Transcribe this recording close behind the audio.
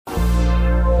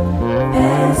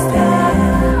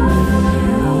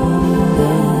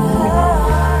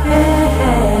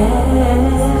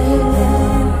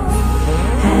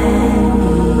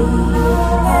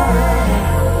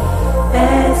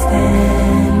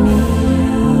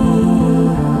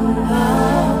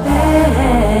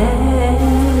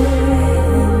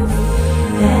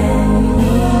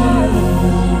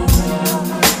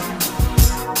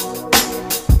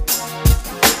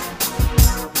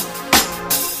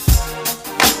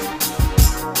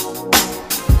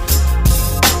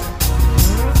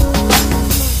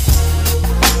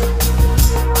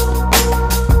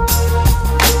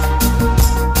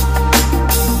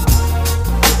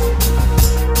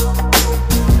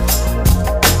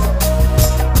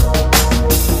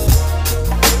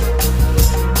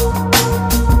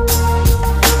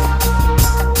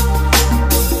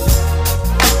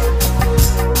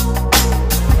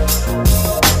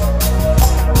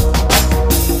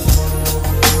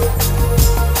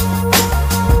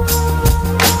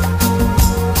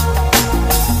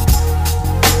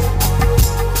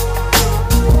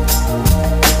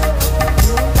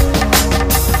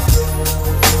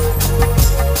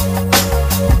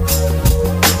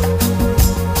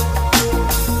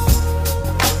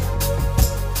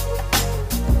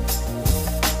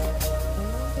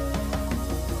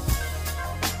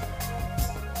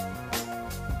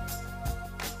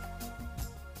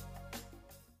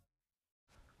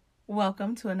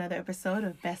Welcome to another episode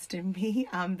of Best in Me.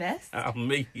 I'm Bess. I'm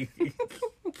me.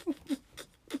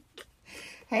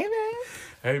 Hey, Bess.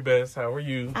 Hey, Bess, how are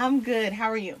you? I'm good. How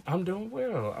are you? I'm doing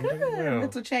well. I'm Good. doing well.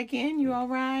 Little check-in. You all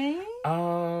right?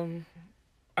 I'm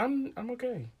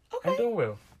okay. Okay. I'm doing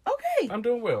well. Okay. I'm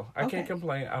doing well. I Okay. can't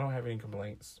complain. I don't have any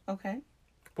complaints. Okay.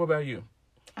 What about you?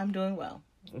 I'm doing well.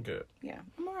 Good. Yeah,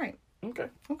 I'm all right. Okay.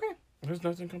 Okay. There's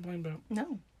nothing to complain about.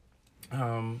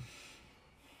 No.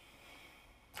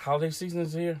 Holiday season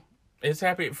is here. It's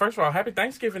happy. First of all, happy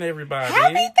Thanksgiving, everybody.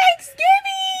 Happy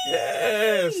Thanksgiving!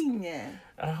 Yes. Yeah.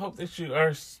 I hope that you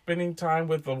are spending time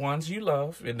with the ones you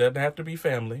love. It doesn't have to be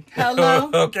family. Hello?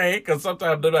 Okay? Because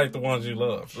sometimes they're like the ones you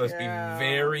love. Let's be Child.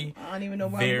 very, I don't even know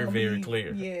where very, I'm gonna very be.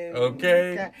 clear. Yeah.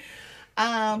 Okay?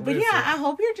 But Listen. yeah, I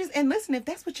hope you're just, and listen, if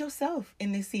that's what yourself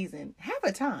in this season, have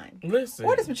a time. Listen.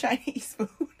 Order some Chinese food.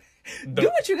 Do Don't-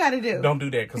 what you gotta do. Don't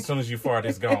do that, because as soon as you fart,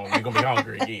 it's gone. You're going to be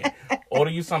hungry again. Order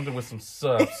you something with some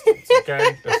substance,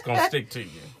 okay? That's going to stick to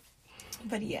you.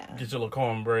 But yeah. Get your little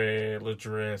cornbread, little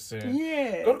dressing.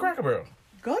 Yeah. Go to Cracker Barrel.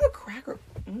 Go to Cracker.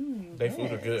 They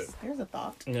food are good. There's a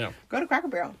thought. Yeah, Go to Cracker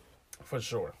Barrel. for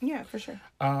sure. Yeah, for sure.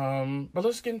 But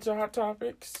let's get into hot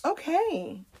topics.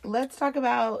 Okay. Let's talk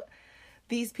about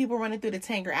these people running through the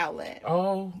Tanger outlet.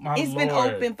 Oh, my It's Lord. been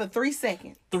open for 3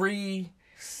 seconds.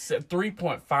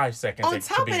 3.5 seconds. On to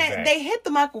top of be that, exact. they hit the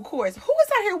Michael Kors. Who was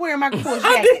out here wearing Michael Kors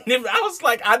I jackets? didn't even, I was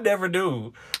like, I never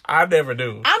do. I'm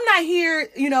not here,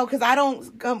 because I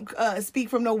don't speak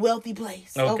from no wealthy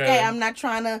place. Okay. I'm not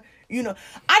trying to,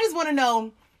 I just want to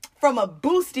know from a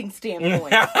boosting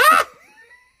standpoint.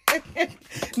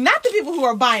 Not the people who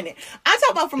are buying it. I'm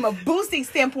talking about from a boosting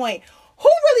standpoint. Who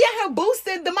really out here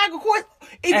boosted the Michael Kors?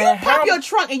 If you And pop your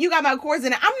trunk and you got Michael Kors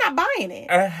in it, I'm not buying it.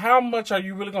 And how much are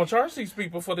you really going to charge these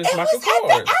people for this It Michael was at the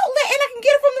outlet and Kors? I can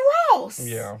get it from the Ross.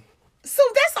 Yeah. So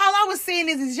that's all I was saying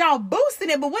is y'all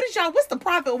boosting it, but what's the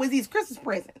profit with these Christmas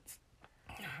presents?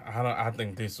 I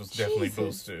think this was definitely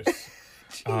Jesus. boosters.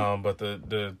 But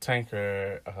the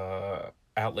Tanker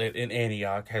outlet in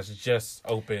Antioch has just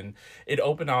opened. It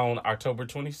opened on October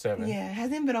 27th. Yeah, it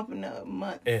hasn't been open a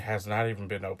month. It has not even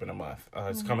been open a month.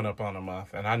 It's coming up on a month,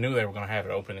 and I knew they were going to have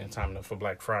it open in time for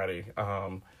Black Friday.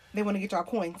 They want to get y'all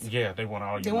coins. Yeah, they want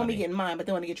all your They won't be money. getting mine, but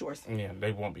they want to get yours. Yeah,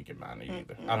 they won't be getting mine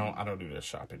either. I don't do that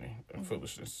shopping and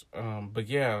foolishness. But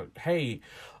yeah, hey,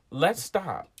 let's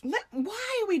stop.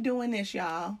 Why are we doing this,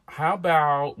 y'all? How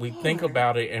about we think Lord.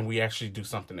 about it and we actually do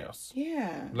something else?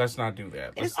 Yeah. Let's not do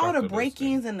that. It's all the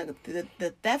break-ins and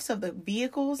the thefts of the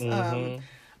vehicles.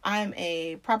 I'm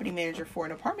a property manager for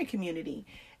an apartment community,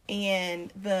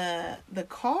 and the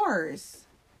cars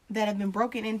that have been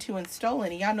broken into and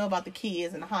stolen, and y'all know about the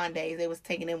Kias and the Hondas, they was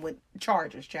taken in with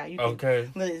chargers, child. You can Okay.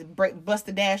 bust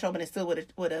the dash open and still with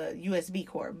a USB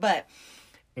cord. But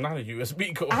Not a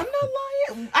USB cord. I'm not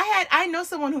lying. I know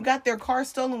someone who got their car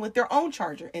stolen with their own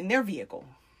charger in their vehicle.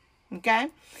 Okay?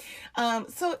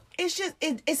 So it's just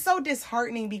it's so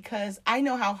disheartening because I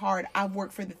know how hard I've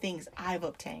worked for the things I've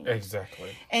obtained. Exactly.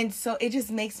 And so it just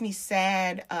makes me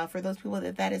sad for those people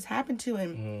that has happened to.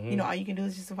 And, all you can do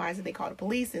is just advise that they call the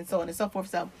police and so on and so forth.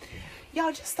 So,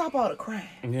 y'all just stop all the crime.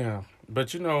 Yeah. But,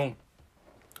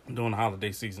 during the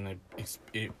holiday season,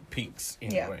 it peaks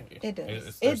anyway. Yeah, it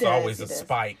does. There's always a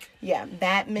spike. Yeah,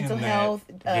 that mental In that, health,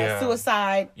 yeah.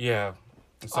 suicide. Yeah.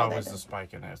 It's All that always a does.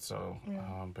 spike in that. So,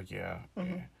 but yeah.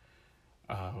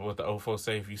 What the old folks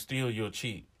say, if you steal, you'll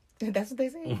cheat. That's what they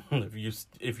say.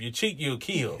 if you cheat, you'll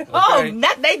kill. Okay? Oh,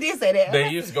 they did say that. They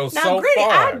used to go now, so granted,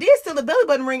 far. I did steal a belly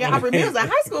button ring at Opera Mills in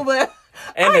high school, but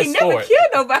And I ain't that never sport. killed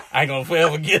nobody. I ain't gonna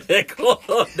forever get that close.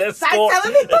 That Stop sport.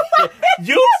 telling me about it.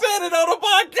 You said it on the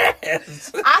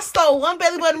podcast. I stole one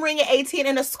belly button ring at 18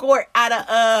 and a skirt out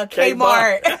of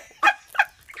Kmart.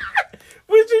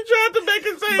 When you tried to make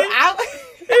it say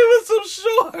it was so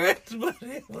short, but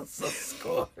it was so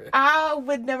short. I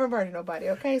would never murder nobody,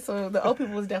 okay? So the old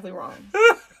people was definitely wrong.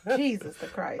 Jesus the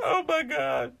Christ. Oh my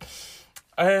God.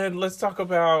 And let's talk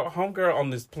about Homegirl on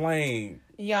this plane.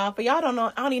 Y'all, for y'all don't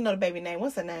know, I don't even know the baby name.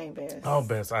 What's her name, Bess? Oh,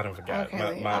 Bess, I done forgot.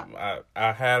 Okay.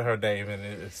 I had her name and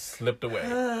it slipped away.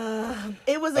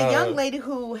 It was a young lady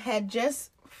who had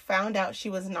just found out she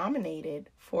was nominated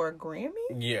for a Grammy.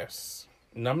 Yes.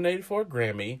 Nominated for a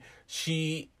Grammy.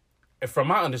 She, from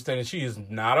my understanding, she is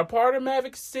not a part of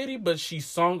Maverick City, but she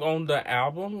sung on the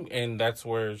album, and that's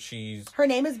where she's... Her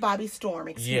name is Bobby Storm,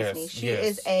 excuse Yes, me. She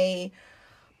yes. is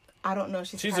I don't know.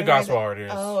 She's a gospel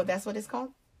artist. Oh, that's what it's called?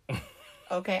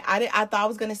 Okay. I thought I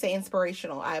was going to say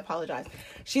inspirational. I apologize.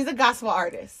 She's a gospel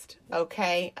artist.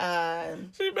 Okay.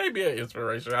 She may be an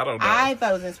inspiration. I don't know. I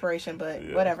thought it was inspiration, but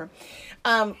whatever.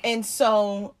 And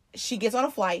so she gets on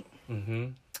a flight,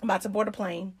 about to board a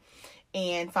plane,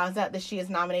 and finds out that she is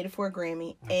nominated for a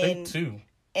Grammy. I think 2.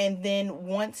 And then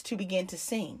wants to begin to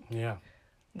sing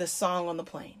the song on the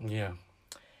plane. Yeah.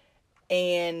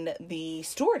 And the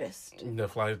stewardess, the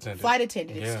flight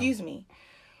attendant, excuse me,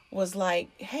 was like,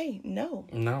 hey, no,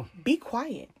 be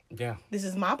quiet. Yeah. This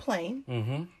is my plane.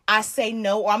 Mm-hmm. I say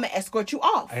no, or I'm going to escort you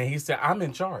off. And he said, I'm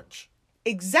in charge.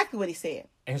 Exactly what he said.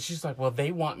 And she's like, well,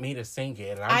 they want me to sing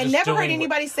it. And I never heard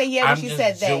anybody say when she said that.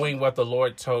 I'm just doing what the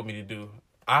Lord told me to do.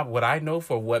 What I know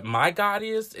for what my God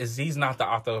is he's not the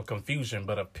author of confusion,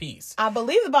 but of peace. I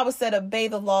believe the Bible said obey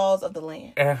the laws of the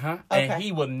land. Uh-huh. Okay. And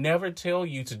he will never tell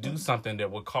you to do something that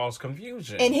will cause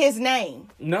confusion. In his name.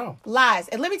 No. Lies.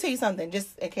 And let me tell you something,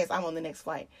 just in case I'm on the next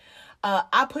flight.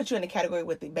 I put you in the category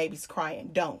with the babies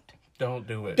crying. Don't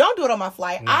do it. Don't do it on my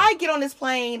flight. No. I get on this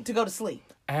plane to go to sleep.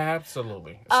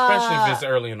 Absolutely. Especially if it's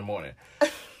early in the morning.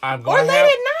 Or late at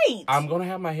night. I'm going to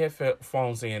have my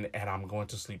headphones in and I'm going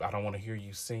to sleep. I don't want to hear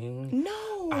you sing.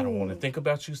 No. I don't want to think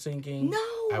about you singing.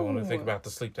 No. I want to think about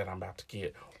the sleep that I'm about to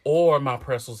get. Or my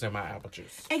pretzels and my apple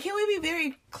juice. And can we be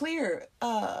very clear?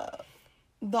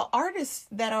 The artists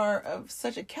that are of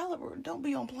such a caliber don't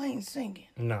be on planes singing.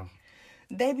 No.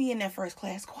 They be in that first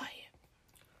class quiet.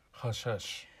 Hush,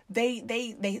 hush.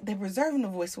 They're reserving the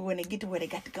voice for when they get to where they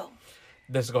got to go.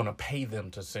 That's going to pay them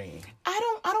to sing. I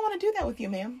don't want to do that with you,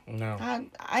 ma'am. No.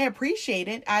 I appreciate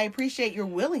it. I appreciate your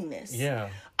willingness. Yeah.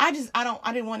 I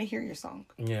didn't want to hear your song.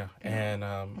 Yeah. And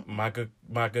my good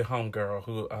homegirl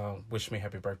who wished me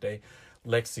happy birthday,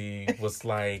 Lexi, was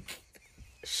like,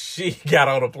 she got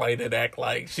on a plane and act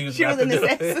like she was in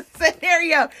this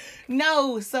scenario.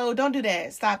 No, so don't do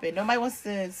that. Stop it. Nobody wants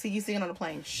to see you singing on a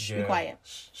plane. Shh, be quiet.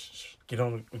 Shh. Get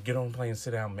on the plane and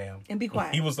sit down, ma'am. And be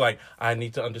quiet. He was like, I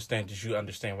need to understand. Did you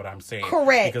understand what I'm saying?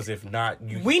 Correct. Because if not,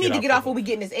 we need to get off when we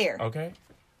get in this air. Okay.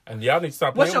 And y'all need to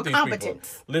stop playing with these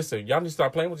competence? people. Listen, y'all need to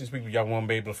stop playing with these people. Y'all won't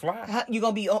be able to fly. You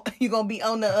gonna be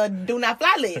on the do not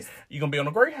fly list. You gonna be on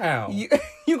a Greyhound. You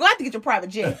gonna have to get your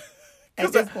private jet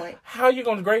at this point. How are you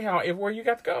gonna Greyhound everywhere you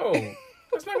got to go?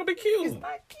 That's not gonna be cute. It's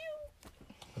not cute.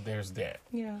 But there's that.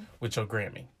 Yeah. With your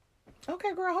Grammy.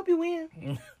 Okay, girl. I hope you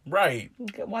win. Right.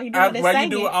 While you doing this, while you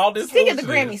doing all this, sing at the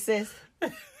Grammy, sis.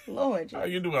 Lord. How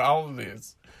you doing all of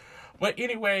this? But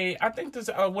anyway, I think this.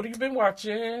 What have you been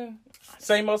watching?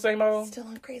 Same old. Still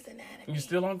on Grey's Anatomy. You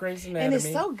still on Grey's Anatomy? And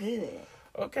it's so good.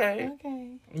 Okay.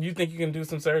 You think you can do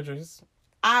some surgeries?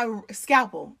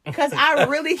 Scalpel, because I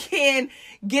really can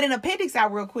get an appendix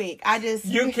out real quick.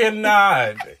 You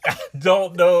cannot. I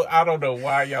don't know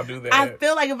why y'all do that. I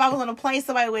feel like if I was on a plane,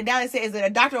 somebody went down and said, "Is it a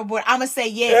doctor on board?" I'm gonna say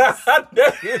yes.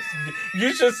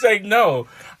 You should say no.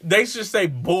 They should say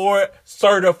board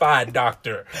certified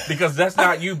doctor, because that's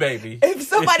not you, baby. If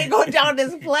somebody go down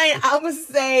this plane, I'm gonna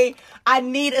say, I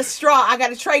need a straw. I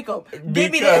got a trachea.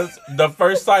 Because the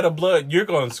first sight of blood, you're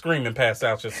going to scream and pass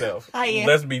out yourself. I am.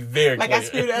 Let's be very clear. Like I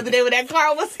screamed the other day when that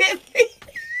car was hitting me.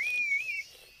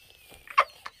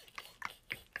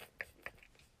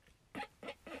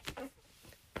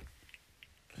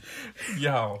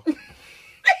 Y'all.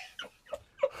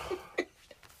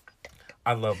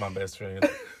 I love my best friend.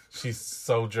 She's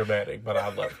so dramatic, but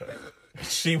I love her.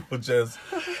 She will just...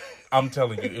 I'm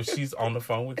telling you, if she's on the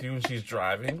phone with you and she's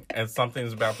driving and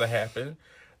something's about to happen,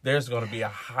 there's going to be a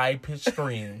high-pitched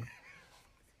scream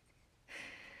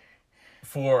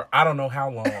for I don't know how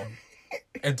long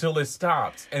until it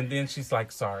stops. And then she's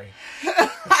like, sorry.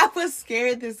 I was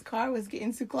scared this car was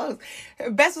getting too close.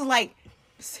 Bess was like,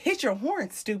 hit your horn,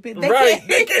 stupid.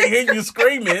 They can't hear you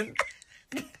screaming.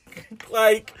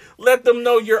 Like, let them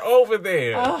know you're over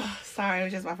there. Oh, sorry. It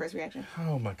was just my first reaction.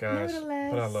 Oh, my gosh. But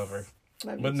I love her.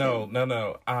 But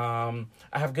no. I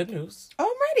have good news. Oh,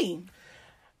 I'm ready.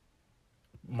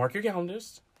 Mark your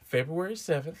calendars. February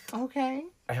 7th. Okay.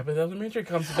 Abbott Elementary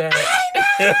comes back.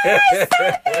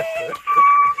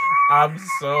 I'm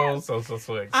so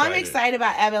excited. I'm excited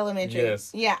about Abbott Elementary.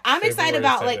 Yes. Yeah, I'm excited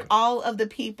about like all of the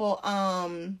people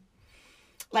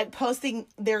like posting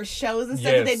their shows and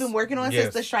stuff that they've been working on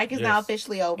since the strike is now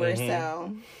officially over.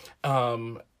 Mm-hmm.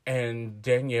 So and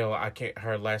Danielle,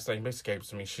 her last name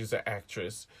escapes me. She's an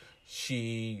actress.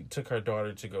 She took her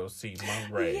daughter to go see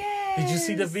Monterey. Yes. Did you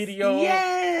see the video?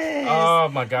 Yes. Oh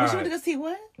my God. She went to go see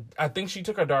what? I think she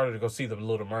took her daughter to go see The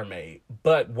Little Mermaid.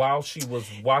 But while she was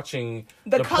watching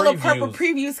the Color Purple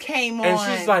previews came on. And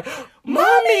she's like,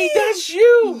 Mommy, that's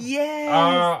you. Yes.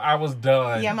 I was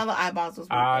done. Yeah, my little eyeballs was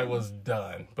I was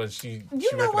done. But she know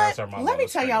recognized what? her mom. Let me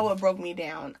tell y'all what broke me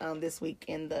down this week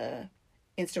in the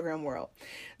Instagram world.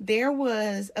 There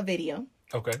was a video.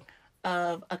 Okay.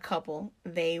 Of a couple.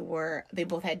 They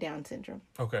both had Down syndrome.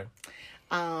 Okay.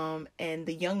 And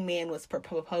the young man was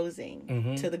proposing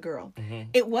Mm-hmm. to the girl. Mm-hmm.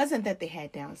 It wasn't that they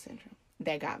had Down syndrome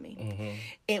that got me. Mm-hmm.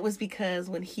 It was because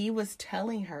when he was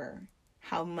telling her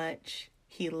how much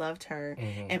he loved her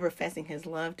Mm-hmm. and professing his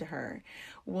love to her,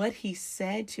 what he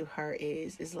said to her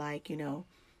is like, you know,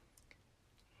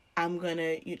 I'm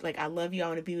gonna, like, I love you, I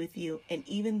want to be with you, and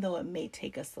even though it may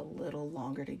take us a little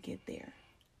longer to get there,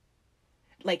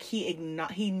 like, he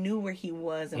knew where he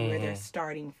was and where they're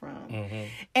starting from. Mm-hmm.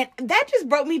 And that just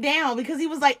broke me down, because he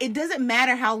was like, it doesn't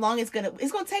matter how long it's gonna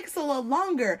take us a little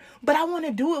longer, but I want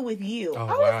to do it with you. Oh,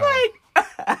 I was wow.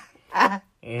 like, I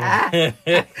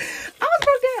was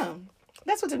broke down.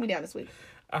 That's what took me down this week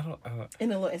I don't. in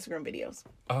the little Instagram videos.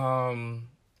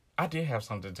 I did have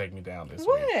something to take me down this week.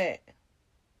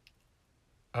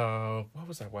 What? What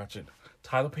was I watching?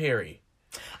 Tyler Perry,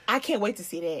 I can't wait to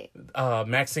see that.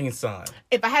 Maxine's son.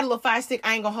 If I had a little fire stick,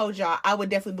 I ain't gonna hold y'all. I would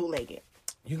definitely bootleg it.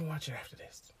 You can watch it after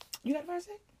this. You got a fire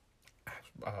stick?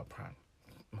 Prime.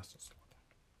 Must have.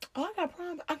 Oh, I got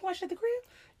Prime. I can watch it at the crib.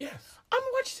 Yes. I'm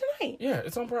gonna watch it tonight. Yeah,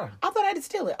 it's on Prime. I thought I had to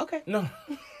steal it. Okay. No,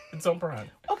 it's on Prime.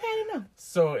 Okay, I didn't know.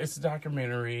 So it's a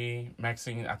documentary.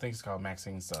 Maxine, I think it's called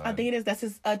Maxine's son. I think it is. That's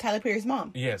his Tyler Perry's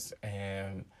mom. Yes,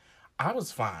 and I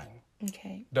was fine.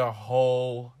 Okay. The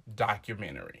whole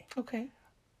documentary, Okay.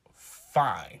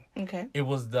 fine. Okay. It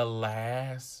was the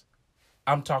last.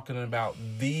 I'm talking about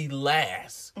the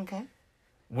last. Okay.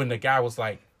 When the guy was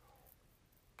like,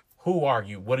 "Who are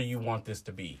you? What do you want this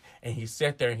to be?" And he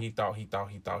sat there and he thought,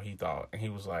 and he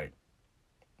was like,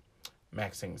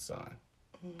 "Maxine's son."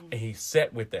 Mm-hmm. And he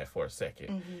sat with that for a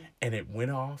 2nd and it went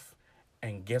off.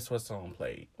 And guess what song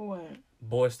played? What?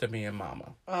 Boys to Me and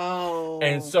Mama. Oh.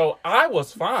 And so I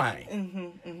was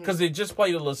fine. Because it just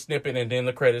played a little snippet and then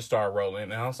the credits started rolling.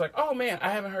 And I was like, oh man, I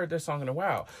haven't heard this song in a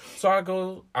while. So I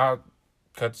cut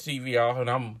the TV off and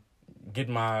I'm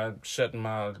shut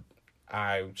my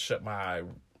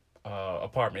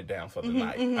apartment down for the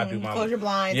night. I do my close your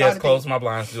blinds. Yes, close my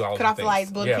blinds, do all Cut the off the things.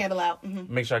 lights, blow the candle out.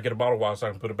 Make sure I get a bottle of water so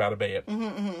I can put it by the bed.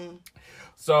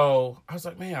 So I was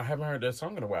like, man, I haven't heard that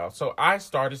song in a while. So I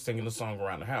started singing the song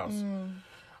around the house.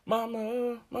 Mama,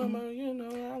 you know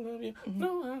I love you.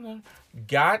 No, I love you.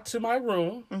 Got to my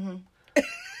room.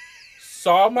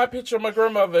 Saw my picture of my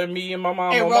grandmother and me and my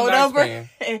mom And on rolled my over.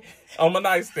 nightstand. On my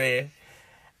nightstand.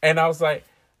 And I was like,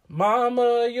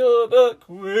 Mama, you're the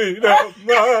queen of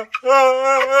my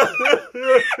heart.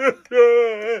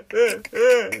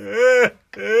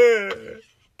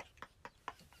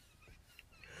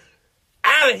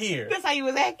 Out of here. That's how you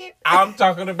was acting? I'm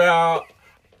talking about,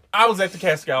 I was at the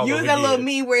Cascade all You over was that again. little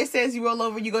meme where it says you roll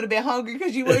over, you go to bed hungry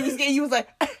because you was scared. You was like,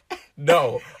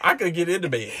 No, I couldn't get into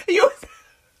bed. you was,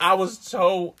 I was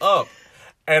so up.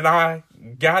 And I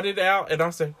got it out and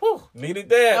I said, whew, needed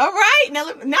that. all right. Now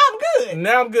I'm good.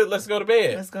 Now I'm good. Let's go to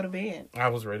bed. Let's go to bed. I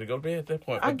was ready to go to bed at that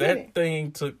point. I But get that it.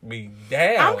 thing took me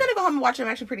down. I'm going to go home and watch it. I'm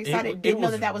actually pretty excited. It Didn't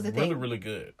know that was the really, thing. really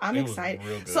good. I'm It was excited.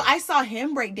 real good. So I saw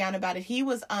him break down about it. He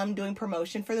was doing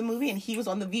promotion for the movie and he was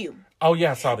on The View. Oh,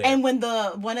 yeah, I saw that. And when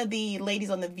one of the ladies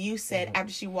on The View said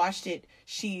after she watched it,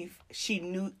 she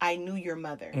knew I knew your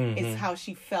mother. It's how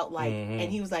she felt like.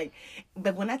 And he was like,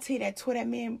 but when I tell you that tore that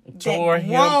man, Tore that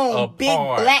him grown big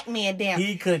apart. black man down.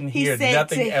 He couldn't He hear said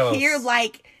nothing to else.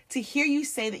 hear you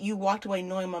say that you walked away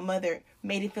knowing my mother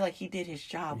made it feel like he did his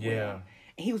job Yeah. well.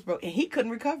 And he was broke and he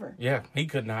couldn't recover. Yeah, he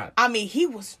could not. I mean, he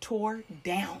was tore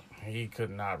down. He could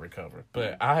not recover.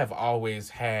 But I have always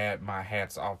had my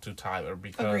hats off to Tyler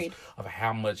because Agreed. of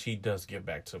how much he does give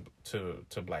back to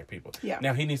black people. Yeah.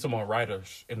 Now, he needs some more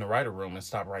writers in the writer room and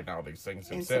stop writing all these things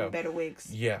And himself. some better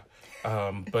wigs. Yeah.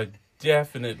 But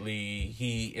definitely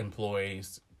he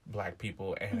employs black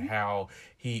people and how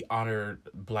he honored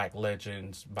black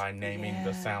legends by naming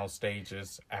the sound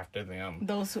stages after them.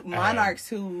 Those monarchs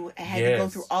who had to go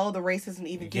yes. through all of the racism to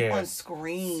even get on Yes.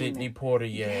 screen. Sidney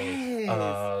Poitier,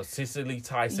 Yes. Cicely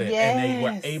Tyson, and they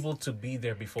were Yes. able to be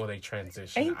there before they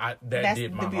transitioned. Ain't- That that's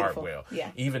did my the heart beautiful. well.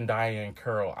 Yeah. Even Diane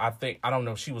Curl, I don't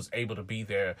know if she was able to be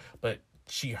there, but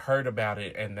she heard about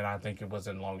it, and then I think it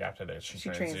wasn't long after that she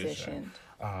transitioned.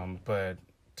 But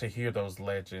to hear those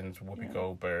legends, Whoopi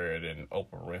Goldberg and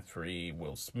Oprah Winfrey,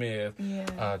 Will Smith,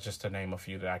 just to name a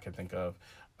few that I can think of,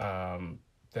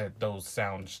 that those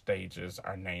sound stages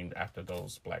are named after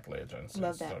those black legends.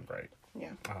 Love It's that. so great.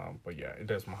 Yeah. But yeah, it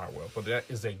does my heart well. But that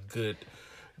is a good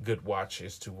watch,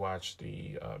 is to watch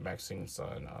the Maxine's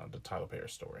son, the Tyler Perry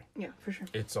story. Yeah, for sure.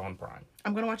 It's on Prime.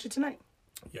 I'm going to watch it tonight.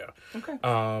 Yeah. Okay.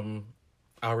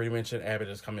 I already mentioned Abbott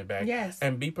is coming back. Yes.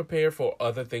 And be prepared for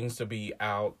other things to be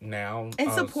out now.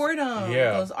 And support them,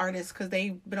 those artists, because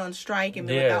they've been on strike and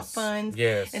been without funds.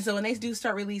 Yes. And so when they do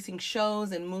start releasing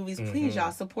shows and movies, please,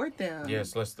 y'all, support them.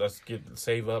 Yes, let's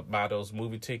save up, buy those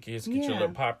movie tickets, get your little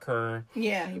popcorn.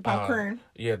 Yeah, your popcorn.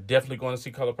 Definitely going to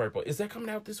see Color Purple. Is that coming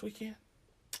out this weekend?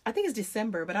 I think it's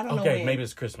December, but I don't know when. when. Maybe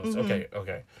it's Christmas. Okay.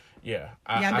 Yeah.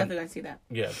 I'm definitely going to see that.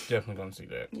 Yeah, definitely going to see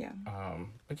that. Yeah.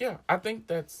 But yeah, I think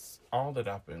that's all that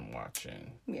I've been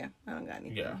watching. Yeah, I don't got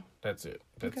anything. Yeah, that's it.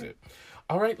 That's it.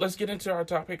 All right, let's get into our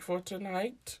topic for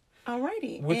tonight.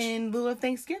 Alrighty. In lieu of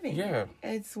Thanksgiving. Yeah.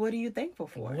 It's what are you thankful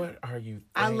for? What are you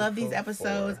thankful I love these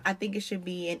episodes. for? I think it should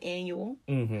be an annual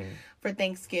for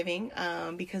Thanksgiving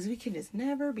because we can just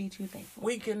never be too thankful.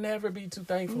 We can never be too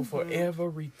thankful for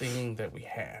everything that we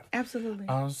have. Absolutely.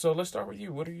 So let's start with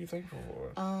you. What are you thankful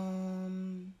for?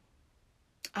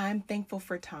 I'm thankful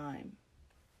for time.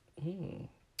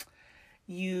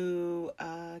 You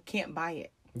can't buy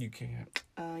it. You can't.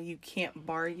 You can't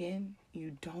bargain.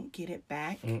 You don't get it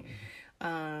back.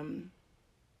 And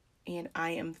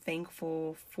I am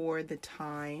thankful for the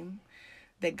time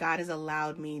that God has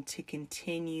allowed me to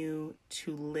continue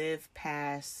to live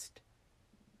past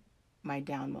my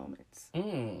down moments.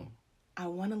 I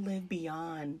want to live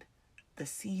beyond the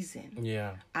season.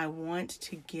 Yeah. I want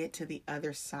to get to the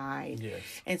other side. Yes.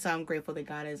 And so I'm grateful that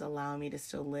God has allowed me to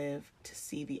still live to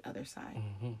see the other side.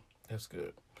 That's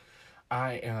good.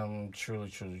 I am truly,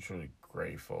 truly, truly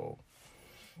grateful.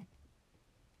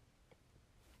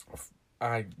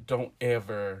 I don't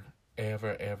ever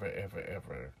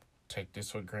take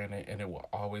this for granted, and it will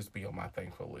always be on my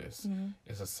thankful list.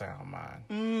 Is a sound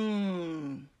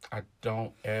mind. I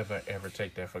don't ever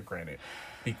take that for granted,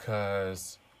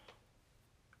 because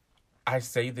I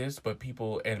say this, but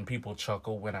people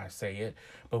chuckle when I say it.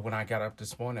 But when I got up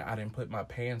this morning, I didn't put my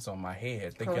pants on my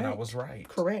head thinking I was right.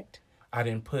 Correct. I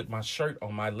didn't put my shirt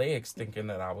on my legs thinking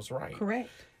that I was right. Correct.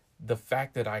 The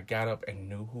fact that I got up and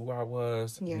knew who I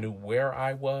was, knew where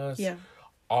I was,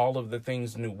 all of the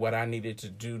things, knew what I needed to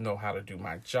do, know how to do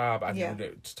my job. I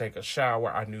knew to take a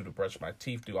shower. I knew to brush my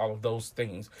teeth, do all of those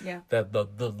things. That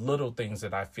the little things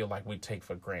that I feel like we take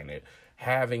for granted.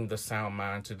 Having the sound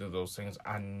mind to do those things,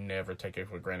 I never take it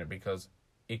for granted, because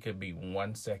it could be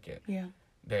 1 second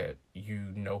that you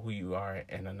know who you are,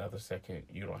 and another second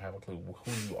you don't have a clue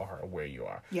who you are or where you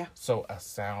are. So a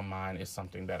sound mind is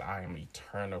something that I am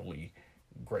eternally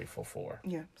grateful for.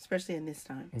 Especially in this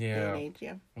time. Day and age.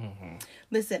 Mm-hmm.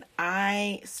 Listen,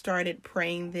 I started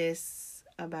praying this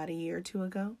about a year or two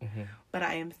ago, but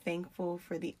I am thankful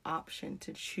for the option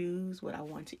to choose what I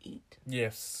want to eat.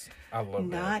 Yes, I love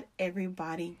that. Not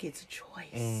everybody gets a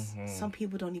choice. Some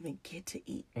people don't even get to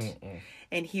eat.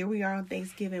 And here we are on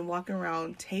Thanksgiving, walking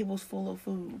around tables full of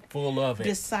food. Full of it.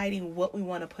 Deciding what we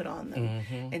want to put on them.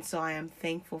 And so I am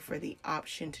thankful for the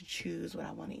option to choose what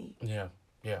I want to eat. Yeah.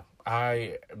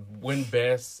 When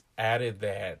Bess added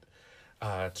that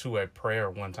to a prayer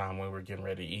one time when we were getting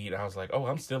ready to eat, I was like, oh,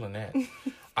 I'm still in that.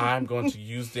 I'm going to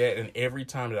use that. And every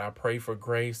time that I pray for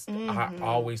grace, I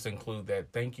always include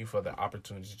that. Thank you for the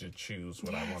opportunity to choose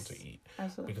what I want to eat.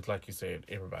 Absolutely. Because like you said,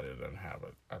 everybody doesn't have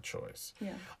a choice.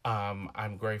 Yeah.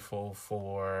 I'm grateful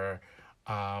for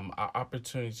an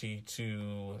opportunity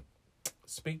to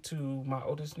speak to my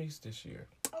oldest niece this year.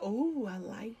 Oh, I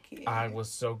like it. I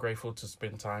was so grateful to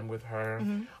spend time with her.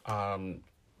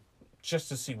 Just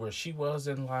to see where she was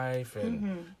in life,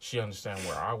 and she understand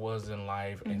where I was in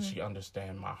life, and she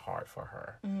understand my heart for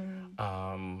her.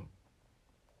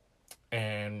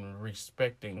 And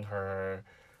respecting her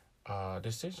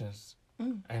decisions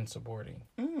and supporting,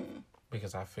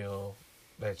 because I feel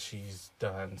that she's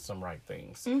done some right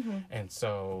things. And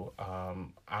so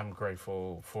I'm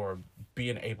grateful for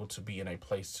being able to be in a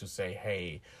place to say,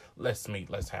 hey, let's meet,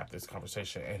 let's have this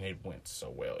conversation. And it went so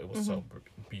well. It was so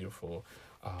beautiful.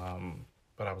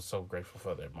 But I was so grateful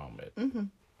for that moment.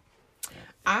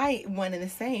 One and the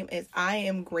same is I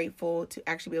am grateful to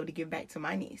actually be able to give back to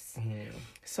my niece.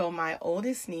 So my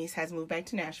oldest niece has moved back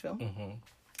to Nashville,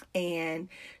 and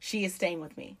she is staying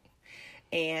with me.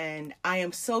 And I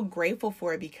am so grateful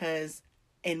for it, because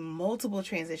in multiple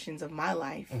transitions of my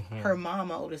life, her mom,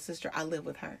 my older sister, I live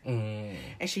with her.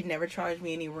 And she never charged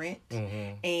me any rent.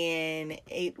 And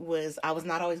I was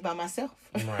not always by myself.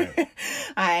 Right.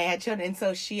 I had children. And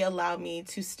so she allowed me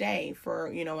to stay for,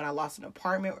 when I lost an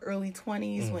apartment, early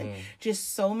 20s, when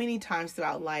just so many times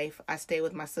throughout life, I stayed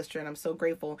with my sister. And I'm so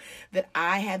grateful that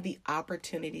I had the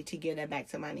opportunity to give that back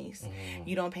to my niece.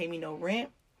 You don't pay me no rent.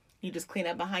 You just clean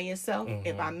up behind yourself.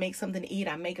 If I make something to eat,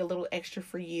 I make a little extra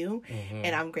for you.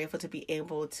 And I'm grateful to be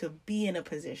able to be in a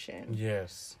position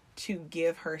to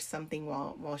give her something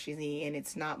while she's eating, and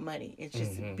it's not money. It's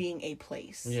just being a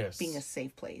place, being a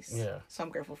safe place. Yeah. So I'm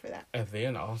grateful for that. And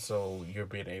then also you're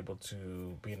being able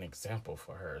to be an example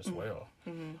for her as well.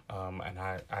 Mm-hmm. And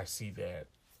I see that.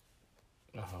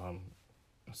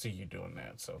 See you doing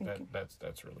that, so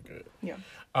that's really good. Yeah.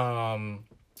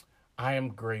 I am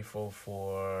grateful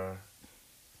for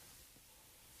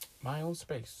my own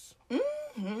space.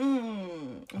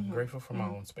 Mm-hmm. I'm grateful for my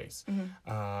own space.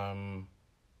 Mm-hmm.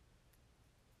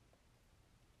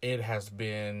 It has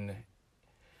been,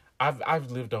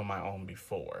 I've lived on my own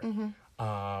before,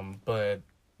 but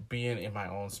being in my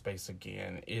own space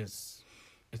again it's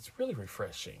really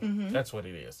refreshing. Mm-hmm. That's what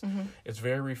it is. Mm-hmm. It's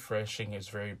very refreshing. It's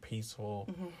very peaceful.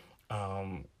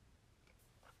 Mm-hmm.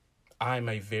 I'm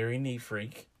a very neat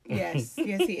freak. Yes, he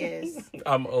is.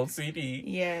 I'm OCD.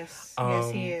 Yes,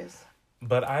 he is.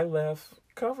 But I left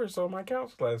covers on my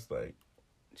couch last night.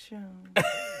 Sure.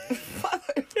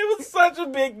 It was such a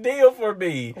big deal for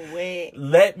me. Wait.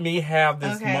 Let me have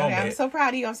this moment. Okay. I'm so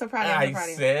proud of you. I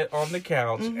sat on the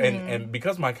couch, and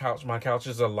because my couch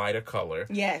is a lighter color.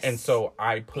 Yes. And so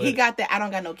I put... He got the I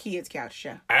don't got no kids couch,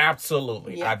 yeah.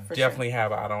 Absolutely. Yeah, I definitely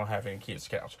have I don't have any kids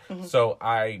couch. Mm-hmm. So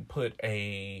I put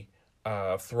a...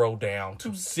 throw down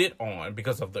to sit on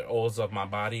because of the oils of my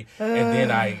body, and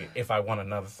then if I want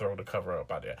another throw to cover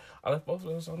up, I left both of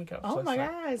those on the couch. Oh my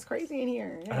God, it's crazy in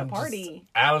here. Yeah, party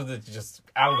out of the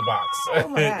box. Oh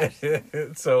my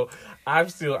gosh. So I'm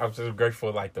just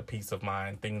grateful, like the peace of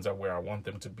mind. Things are where I want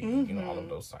them to be. All of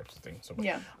those types of things. So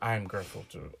yeah, I am grateful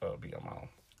to be on my own.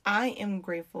 I am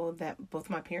grateful that both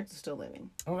my parents are still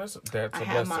living. Oh, that's a I blessing.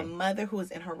 have my mother who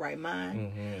is in her right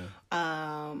mind,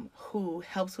 who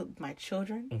helps with my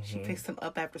children. Mm-hmm. She picks them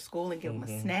up after school and give them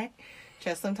a snack.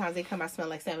 Just sometimes they come out smell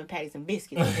like salmon patties and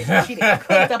biscuits. She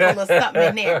cooked up a little something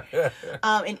in there.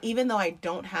 And even though I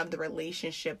don't have the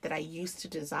relationship that I used to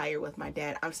desire with my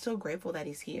dad, I'm still grateful that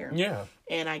he's here. Yeah.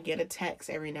 And I get a text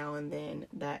every now and then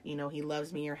that, he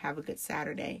loves me or have a good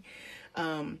Saturday.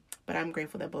 But I'm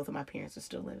grateful that both of my parents are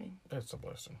still living. That's a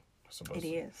blessing. It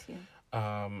is, yeah.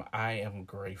 I am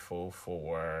grateful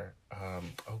for,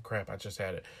 oh crap, I just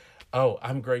had it. Oh,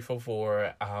 I'm grateful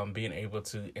for being able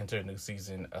to enter a new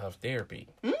season of therapy.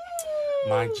 Mm.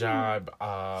 My job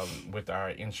with our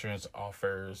insurance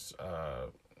offers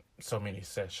so many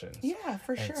sessions. Yeah,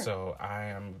 for sure. And so I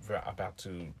am about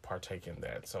to partake in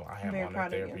that. So I am on a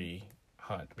therapy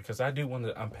hunt because I do want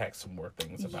to unpack some more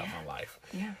things about my life.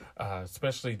 Yeah.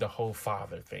 Especially the whole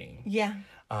father thing. Yeah.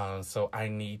 So I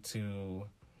need to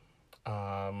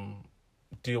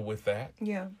deal with that.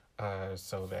 Yeah.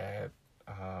 So that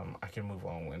I can move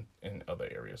on in other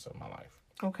areas of my life.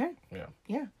 Okay. Yeah.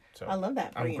 Yeah. So I love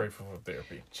that. I'm grateful for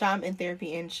therapy. I'm in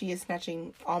therapy, and she is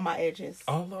snatching all my edges.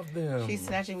 All of them. She's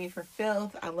snatching me for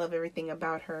filth. I love everything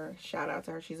about her. Shout out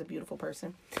to her. She's a beautiful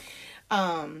person.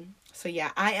 So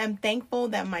yeah, I am thankful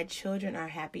that my children are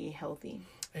happy and healthy.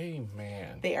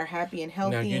 Amen. They are happy and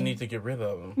healthy. Now you need to get rid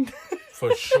of them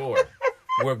for sure.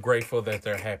 We're grateful that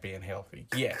they're happy and healthy.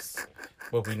 Yes,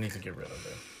 but we need to get rid of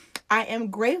them. I am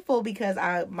grateful because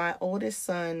my oldest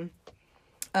son,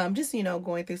 just,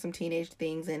 going through some teenage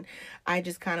things, and I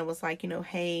just kind of was like,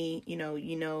 hey,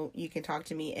 you can talk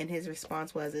to me. And his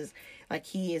response is like,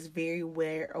 he is very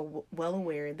well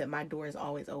aware that my door is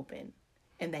always open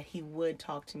and that he would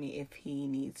talk to me if he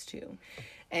needs to.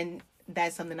 And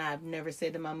that's something I've never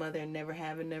said to my mother, and never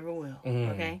have and never will.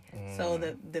 Okay. So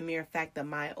the mere fact that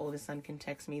my oldest son can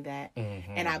text me that,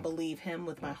 and I believe him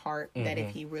with my heart that if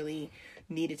he really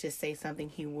needed to say something,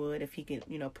 he would. If he could,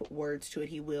 put words to it,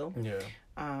 he will. Yeah.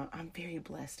 I'm very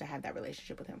blessed to have that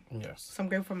relationship with him. Yes. So I'm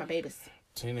grateful for my babies.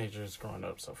 Teenagers growing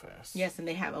up so fast. Yes, and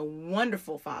they have a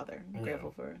wonderful father. I'm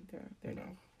grateful for their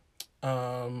dad.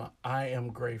 I am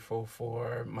grateful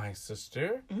for my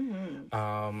sister,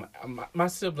 my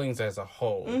siblings as a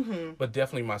whole, but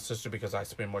definitely my sister because I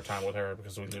spend more time with her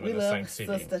because we live in the same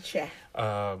city.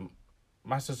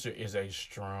 My sister is a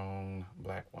strong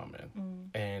Black woman,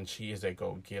 and she is a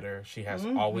go-getter. She has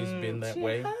always been that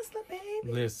way. Hustler, baby.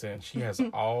 Listen, she has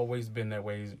always been that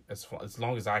way as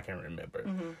long as I can remember.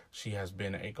 She has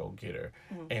been a go-getter.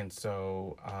 And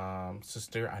so,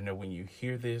 sister, I know when you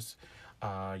hear this,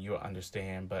 you'll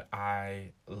understand, but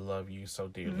I love you so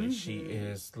dearly. She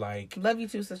is like... Love you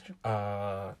too, sister.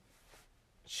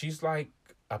 She's like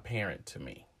a parent to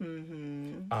me.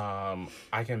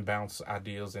 I can bounce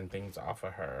ideas and things off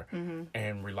of her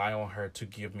and rely on her to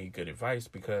give me good advice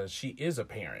because she is a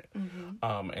parent.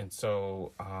 And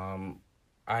so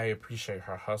I appreciate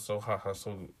her hustle. Her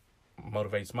hustle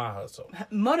motivates my hustle.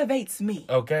 Motivates me.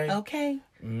 Okay.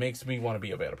 makes me want to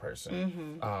be a better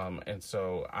person. And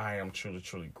so I am truly,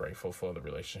 truly grateful for the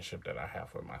relationship that I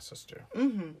have with my sister.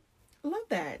 Love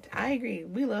that. I agree.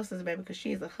 We love Sister Baby because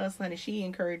she is a hustler and she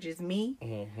encourages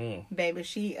me. Baby,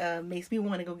 she makes me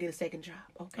want to go get a second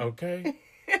job. Okay.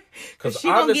 Because she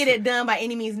gonna get it done by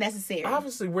any means necessary.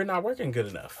 Obviously, we're not working good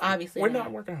enough. Obviously, we're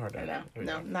not working hard enough.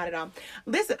 No, not at all.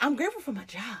 Listen, I'm grateful for my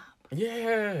job.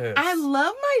 Yes. I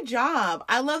love my job.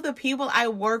 I love the people I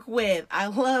work with. I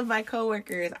love my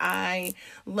coworkers. I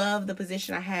love the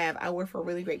position I have. I work for a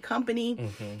really great company.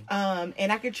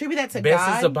 And I contribute that to God.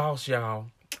 Best is the boss, y'all.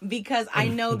 Because I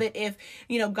know that if,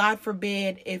 God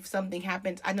forbid, if something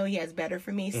happens, I know he has better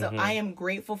for me. So I am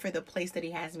grateful for the place that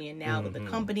he has me in now with the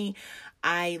company.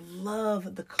 I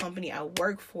love the company I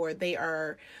work for. They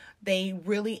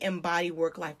really embody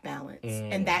work-life balance.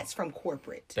 And that's from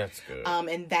corporate. That's good.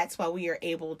 And that's why we are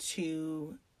able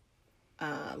to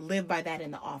live by that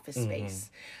in the office space.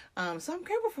 So I'm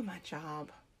grateful for my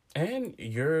job. And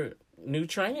your new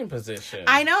training position.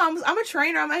 I know. I'm a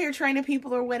trainer. I'm out here training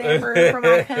people or whatever for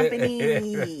my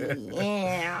company.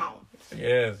 Yeah.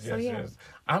 Yes.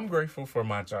 I'm grateful for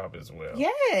my job as well.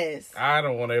 Yes. I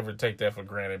don't want to ever take that for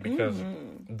granted because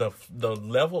the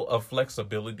level of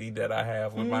flexibility that I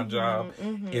have with my job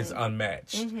is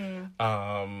unmatched.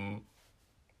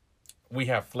 We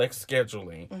have flex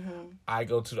scheduling. I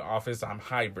go to the office. I'm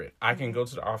hybrid. I can go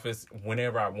to the office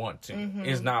whenever I want to.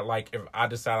 It's not like if I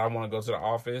decide I want to go to the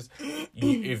office,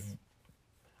 if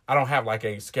I don't have like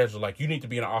a schedule, like you need to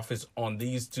be in the office on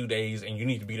these 2 days and you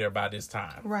need to be there by this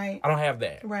time. Right. I don't have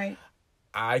that. Right.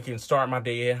 I can start my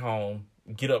day at home,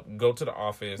 get up, go to the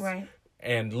office. Right.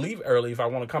 And leave early if I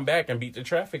want to come back and beat the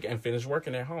traffic and finish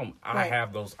working at home. I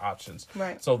have those options.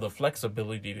 Right. So the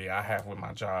flexibility that I have with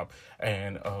my job,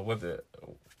 and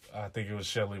I think it was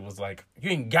Shelly was like,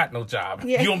 "You ain't got no job.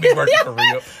 You don't be working for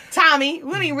real." Tommy,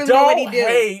 we don't really know what he do. Don't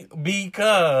hate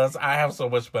because I have so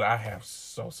much, but I have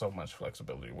so much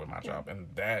flexibility with my job, and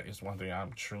that is one thing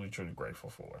I'm truly, truly grateful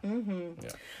for.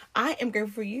 Yeah. I am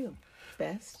grateful for you,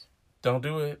 Best. Don't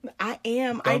do it. I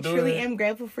am. I truly am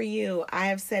grateful for you. I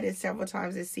have said it several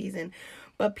times this season,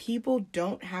 but people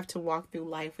don't have to walk through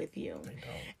life with you. They don't.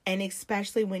 And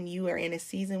especially when you are in a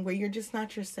season where you're just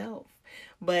not yourself.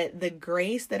 But the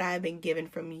grace that I've been given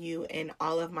from you and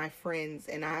all of my friends,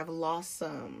 and I have lost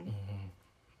some.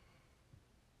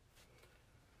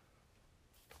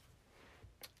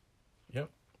 Yep.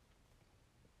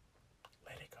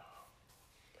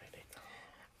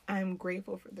 I'm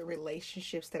grateful for the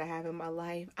relationships that I have in my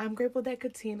life. I'm grateful that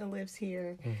Katina lives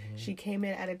here. She came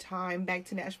in at a time back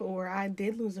to Nashville where I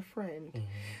did lose a friend.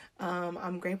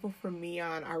 I'm grateful for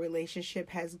Mion. Our relationship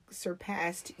has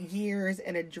surpassed years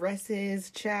and addresses,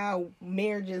 child,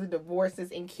 marriages,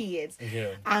 divorces, and kids.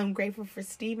 Yeah. I'm grateful for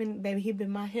Steven. Baby, he's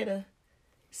been my hitter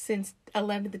since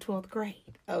 11th to 12th grade.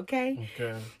 Okay?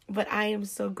 But I am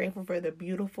so grateful for the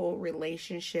beautiful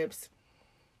relationships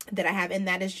that I have, and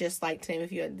that is just like, to name a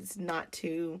few, it's not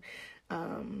to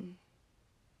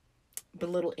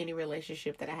belittle any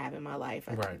relationship that I have in my life.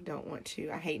 I don't want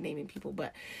to. I hate naming people,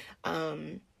 but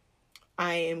I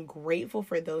am grateful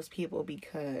for those people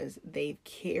because they've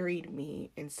carried me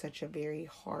in such a very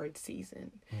hard season.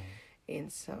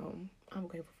 And so I'm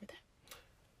grateful for that.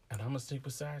 And I'm going to stick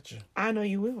beside you. I know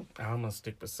you will. I'm going to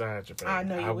stick beside you, baby. I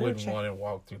know you will. I wouldn't want to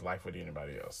walk through life with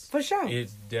anybody else. For sure.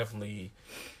 It's definitely...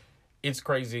 It's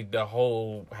crazy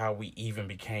how we even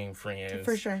became friends.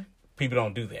 For sure. People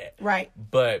don't do that. Right.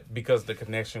 But because the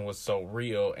connection was so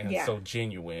real and so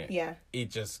genuine, it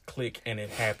just clicked and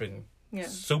it happened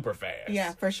super fast.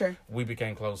 Yeah, for sure. We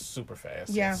became close super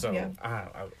fast. Yeah. So,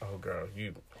 oh girl,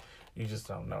 you just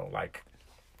don't know. Like,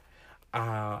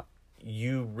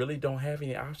 you really don't have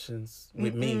any options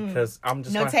with me because I'm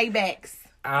just... No take backs.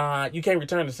 You can't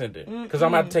return the sender because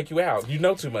I'm about to take you out. You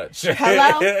know too much.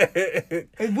 Hello?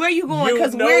 Where you going?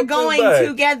 Because we're going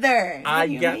together. I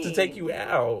got to take you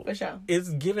out. For sure. It's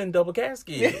giving double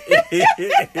casket.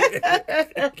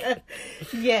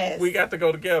 Yes. We got to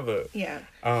go together. Yeah.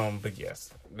 But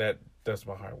yes, that's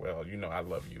my heart. Well, you know I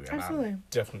love you, and Absolutely. I'm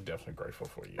definitely grateful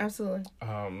for you. Absolutely.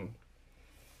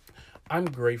 I'm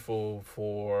grateful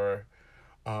for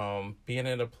being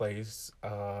in a place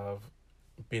of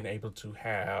being able to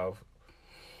have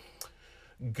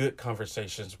good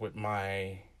conversations with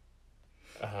my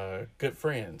good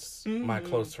friends, my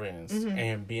close friends,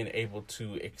 and being able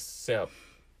to accept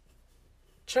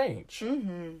change.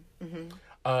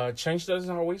 Change doesn't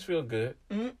always feel good.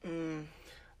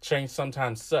 Change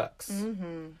sometimes sucks.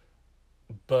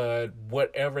 But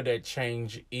whatever that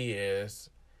change is,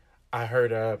 I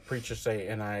heard a preacher say,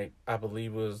 and I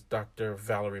believe it was Dr.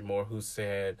 Valerie Moore who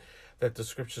said that the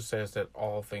scripture says that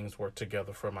all things work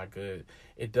together for my good.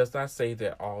 It does not say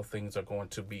that all things are going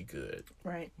to be good.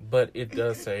 Right. But it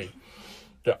does say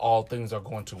that all things are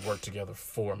going to work together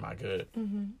for my good.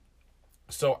 Mm-hmm.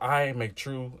 So I am a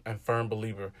true and firm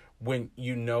believer when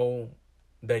you know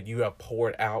that you have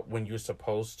poured out when you're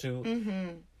supposed to, mm-hmm.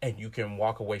 and you can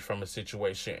walk away from a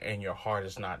situation and your heart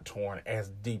is not torn as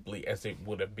deeply as it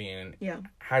would have been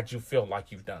had you feel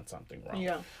like you've done something wrong.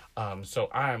 Yeah. So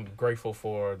I am grateful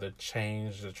for the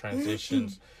change, the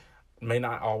transitions. May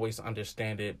not always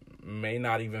understand it, may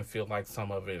not even feel like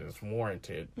some of it is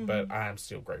warranted, but I am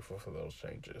still grateful for those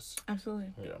changes.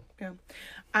 Absolutely. Yeah.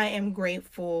 I am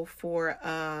grateful for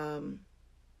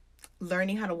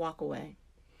learning how to walk away.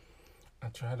 I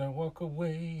try to walk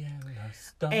away and I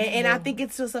stumble. And I think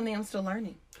it's still something I'm still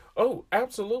learning. Oh,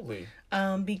 absolutely.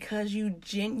 Because you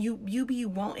be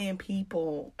wanting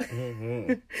people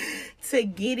to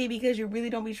get it because you really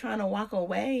don't be trying to walk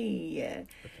away.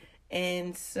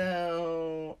 And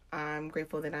so I'm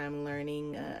grateful that I'm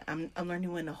learning. I'm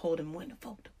learning when to hold and when to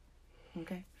fold.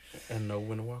 Okay. And know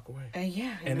when to walk away.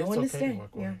 Yeah. And know it's when okay to stay. to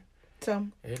walk away. Yeah. So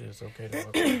it is okay to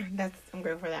walk away. I'm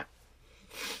grateful for that.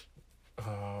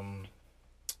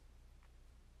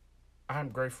 I'm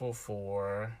grateful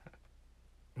for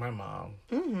my mom.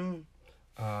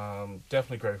 Mm-hmm.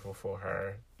 Definitely grateful for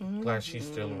her. Mm-hmm. Glad she's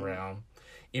still around,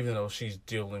 even though she's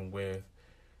dealing with,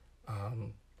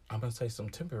 I'm gonna say some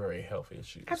temporary health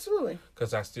issues. Absolutely.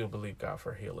 Because I still believe God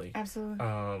for healing. Absolutely.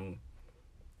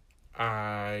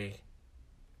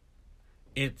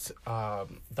 It's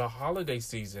the holiday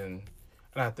season,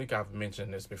 and I think I've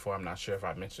mentioned this before. I'm not sure if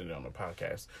I mentioned it on the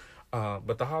podcast.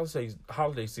 But the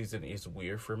holiday season is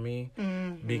weird for me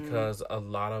because a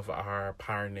lot of our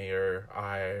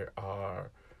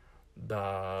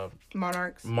the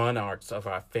monarchs of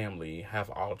our family have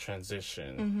all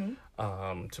transitioned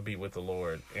to be with the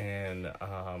Lord, and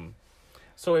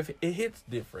so if it hits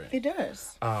different, it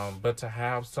does. But to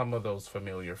have some of those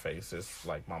familiar faces,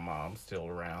 like my mom, still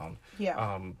around,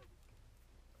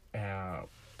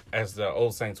 as the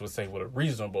old saints would say, with a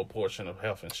reasonable portion of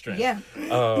health and strength. Yeah.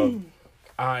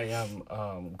 I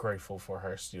am grateful for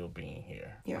her still being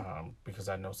here. Yeah. Because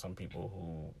I know some people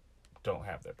who don't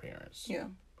have their parents. Yeah.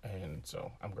 And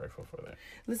so I'm grateful for that.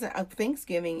 Listen,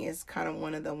 Thanksgiving is kind of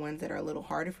one of the ones that are a little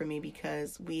harder for me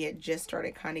because we had just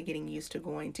started kind of getting used to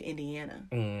going to Indiana.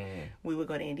 We would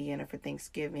go to Indiana for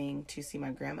Thanksgiving to see my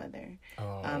grandmother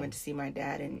and to see my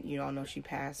dad. And you all know she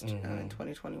passed in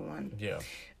 2021. Yeah.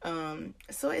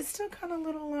 So it's still kind of a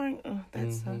little like, oh,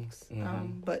 that sucks.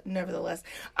 But nevertheless,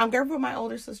 I'm grateful for my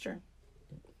older sister.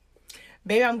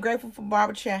 Baby, I'm grateful for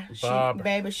Barbara Child. She done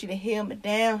held me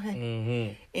down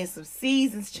in some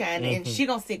seasons, child, and she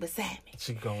gonna stick beside me.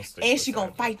 She gonna stick, and she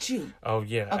gonna fight you. Oh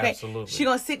yeah, okay? Absolutely. She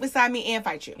gonna sit beside me and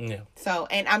fight you. Yeah. So,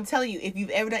 and I'm telling you, if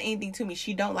you've ever done anything to me,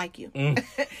 she don't like you.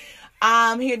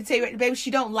 I'm here to tell you, baby,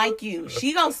 she don't like you.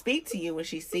 She gonna speak to you when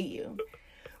she see you,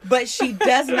 but she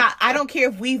does not. I don't care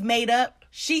if we've made up.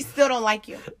 She still don't like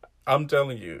you. I'm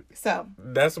telling you. So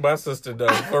that's my sister though,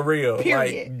 for real.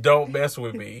 Like, don't mess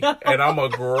with me. And I'm a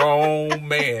grown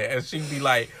man. And she'd be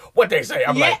like, what they say?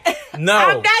 I'm like, no.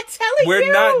 I'm not telling we're you.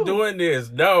 We're not doing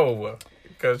this. No.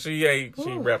 Because she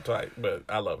rap tight, but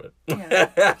I love it.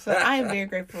 Yeah. So I am very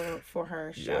grateful for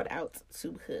her. Shout out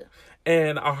to her.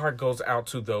 And our heart goes out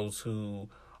to those who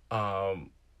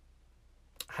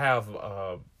have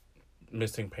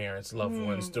missing parents, loved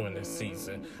ones during this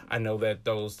season. I know that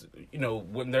those,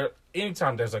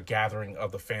 anytime there's a gathering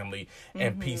of the family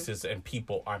and pieces and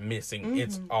people are missing,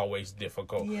 it's always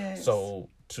difficult. Yes. So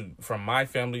from my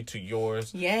family to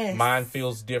yours, mine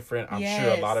feels different. I'm sure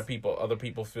a lot of other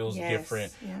people feels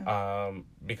different,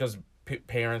 because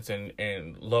parents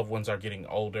and loved ones are getting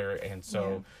older. And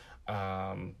so,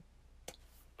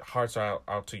 hearts are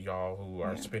out to y'all who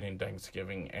are spending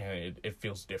Thanksgiving, and it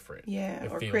feels different. Yeah,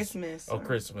 it or feels, Christmas. Or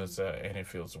Christmas, and it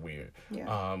feels weird.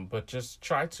 Yeah. But just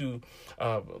try to,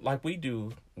 like we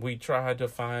do, we try to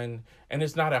find, and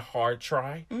it's not a hard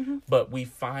try, but we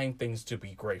find things to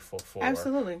be grateful for.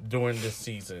 Absolutely. During this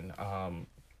season,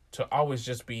 to always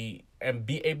just be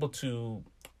able to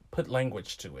put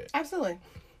language to it. Absolutely.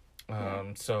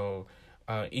 So...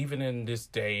 even in this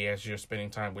day, as you're spending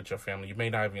time with your family, you may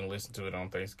not even listen to it on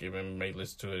Thanksgiving. You may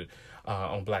listen to it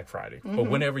on Black Friday. But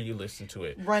whenever you listen to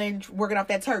it. Working off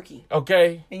that turkey.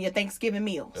 Okay. And your Thanksgiving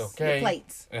meals. Okay. Your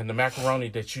plates. And the macaroni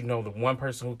that the one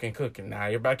person who can cook it. Now,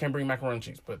 everybody can bring macaroni and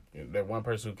cheese, but that one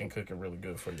person who can cook it really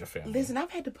good for your family. Listen,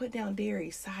 I've had to put down dairy,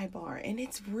 sidebar, and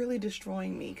it's really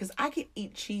destroying me because I can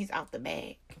eat cheese out the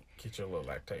bag. Get your little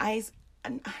lactate.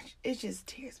 It just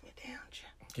tears me down, Jim.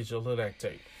 Get your little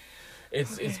lactate.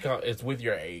 It's with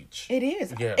your age. It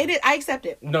is. Yeah. It is. I accept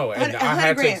it. No, and I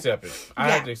had to accept it. I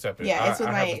had to accept it. Yeah, it's with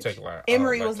I my have age. to take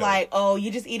Emory was like, "Oh,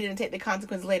 you just eat it and take the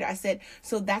consequences later." I said,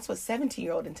 "So that's what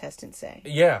 17-year-old intestines say."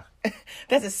 Yeah.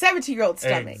 That's a 17-year-old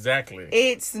stomach. Exactly.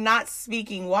 It's not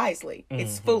speaking wisely.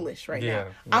 It's foolish right now.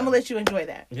 I'm gonna let you enjoy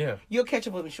that. Yeah. You'll catch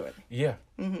up with me shortly. Yeah.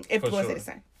 If For Lord sure. say the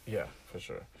same. Yeah, for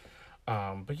sure.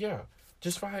 But yeah,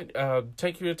 just find,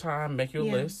 take your time, make your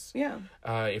list. Yeah.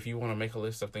 If you want to make a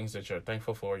list of things that you're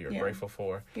thankful for, you're grateful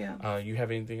for. Yeah. You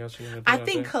have anything else you want to do? I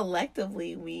think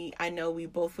collectively, I know we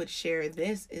both would share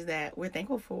this, is that we're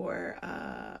thankful for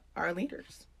our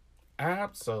leaders.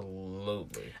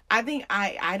 Absolutely. I think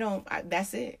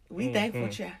that's it. We thankful,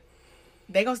 child.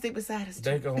 They gonna stick beside us.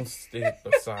 They gonna stick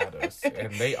beside us,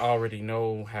 and they already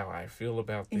know how I feel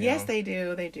about them. Yes, they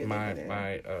do. They do.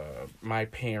 My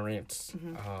parents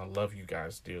love you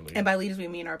guys dearly. And by leaders, we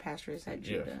mean our pastors at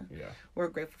Judah. Yeah. We're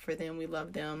grateful for them. We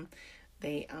love them.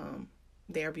 They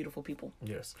are beautiful people.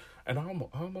 Yes, and I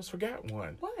almost forgot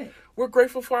one. What? We're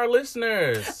grateful for our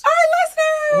listeners. Our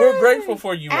listeners. We're grateful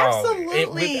for you all.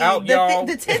 Absolutely. Without y'all,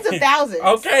 the tens of thousands.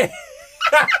 Okay.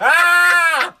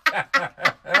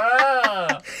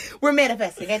 We're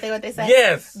manifesting, ain't they what they say?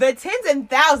 Yes. The tens and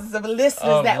thousands of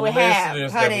listeners that we have,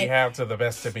 listeners honey. that we have to the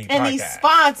Best of Me and podcast. these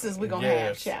sponsors we're going to have,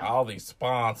 Yes, child. all these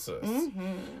sponsors.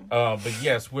 But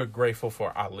yes, we're grateful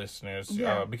for our listeners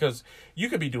because you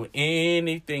could be doing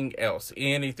anything else,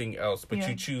 but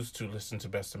you choose to listen to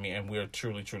Best of Me, and we're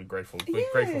truly, truly grateful.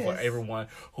 We're grateful for everyone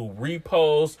who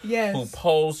reposts, who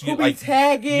posts, who be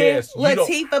tagging. Yes,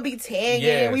 Latifah be tagging.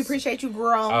 Yes. We appreciate you,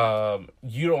 girl.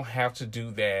 You don't have to do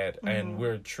that, and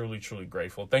we're truly, truly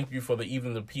grateful. Thank you for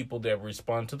even the people that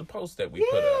respond to the posts that we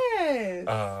put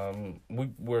up.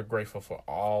 We're grateful for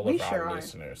all of our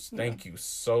listeners. Thank you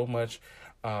so much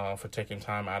for taking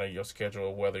time out of your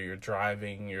schedule, whether you're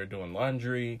driving, you're doing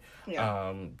laundry.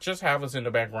 Just have us in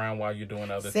the background while you're doing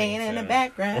other things. Singing in the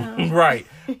background. Right.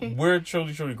 We're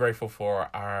truly, truly grateful for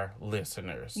our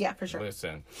listeners. Yeah, for sure.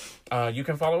 Listen. You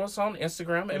can follow us on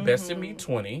Instagram at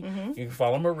BestInMe20. You can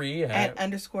follow Marie at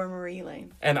 _Marie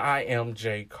Lane. And I am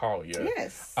Jay Collier.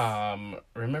 Yes.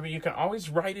 Remember, you can always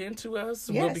write into us.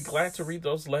 We'll be glad to read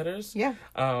those letters. Yeah.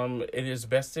 It is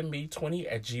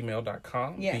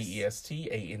bestinme20@gmail.com.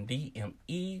 Yes.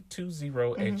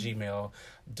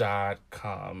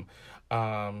 BESTANDME20@gmail.com.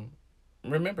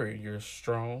 Remember, you're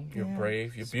strong, you're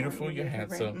brave, you're beautiful, you're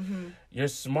handsome, you're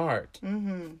smart,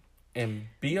 and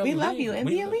be a leader. We love you, and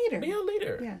be a leader. Be a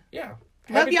leader. Yeah.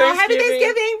 Love y'all. Happy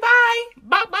Thanksgiving. Bye.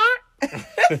 Bye.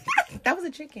 That was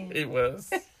a chicken. It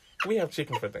was. We have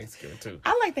chicken for Thanksgiving, too.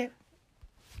 I like that.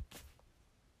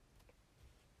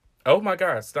 Oh, my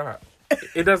God. Stop.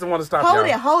 It doesn't want to stop, Hold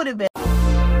y'all. it, baby.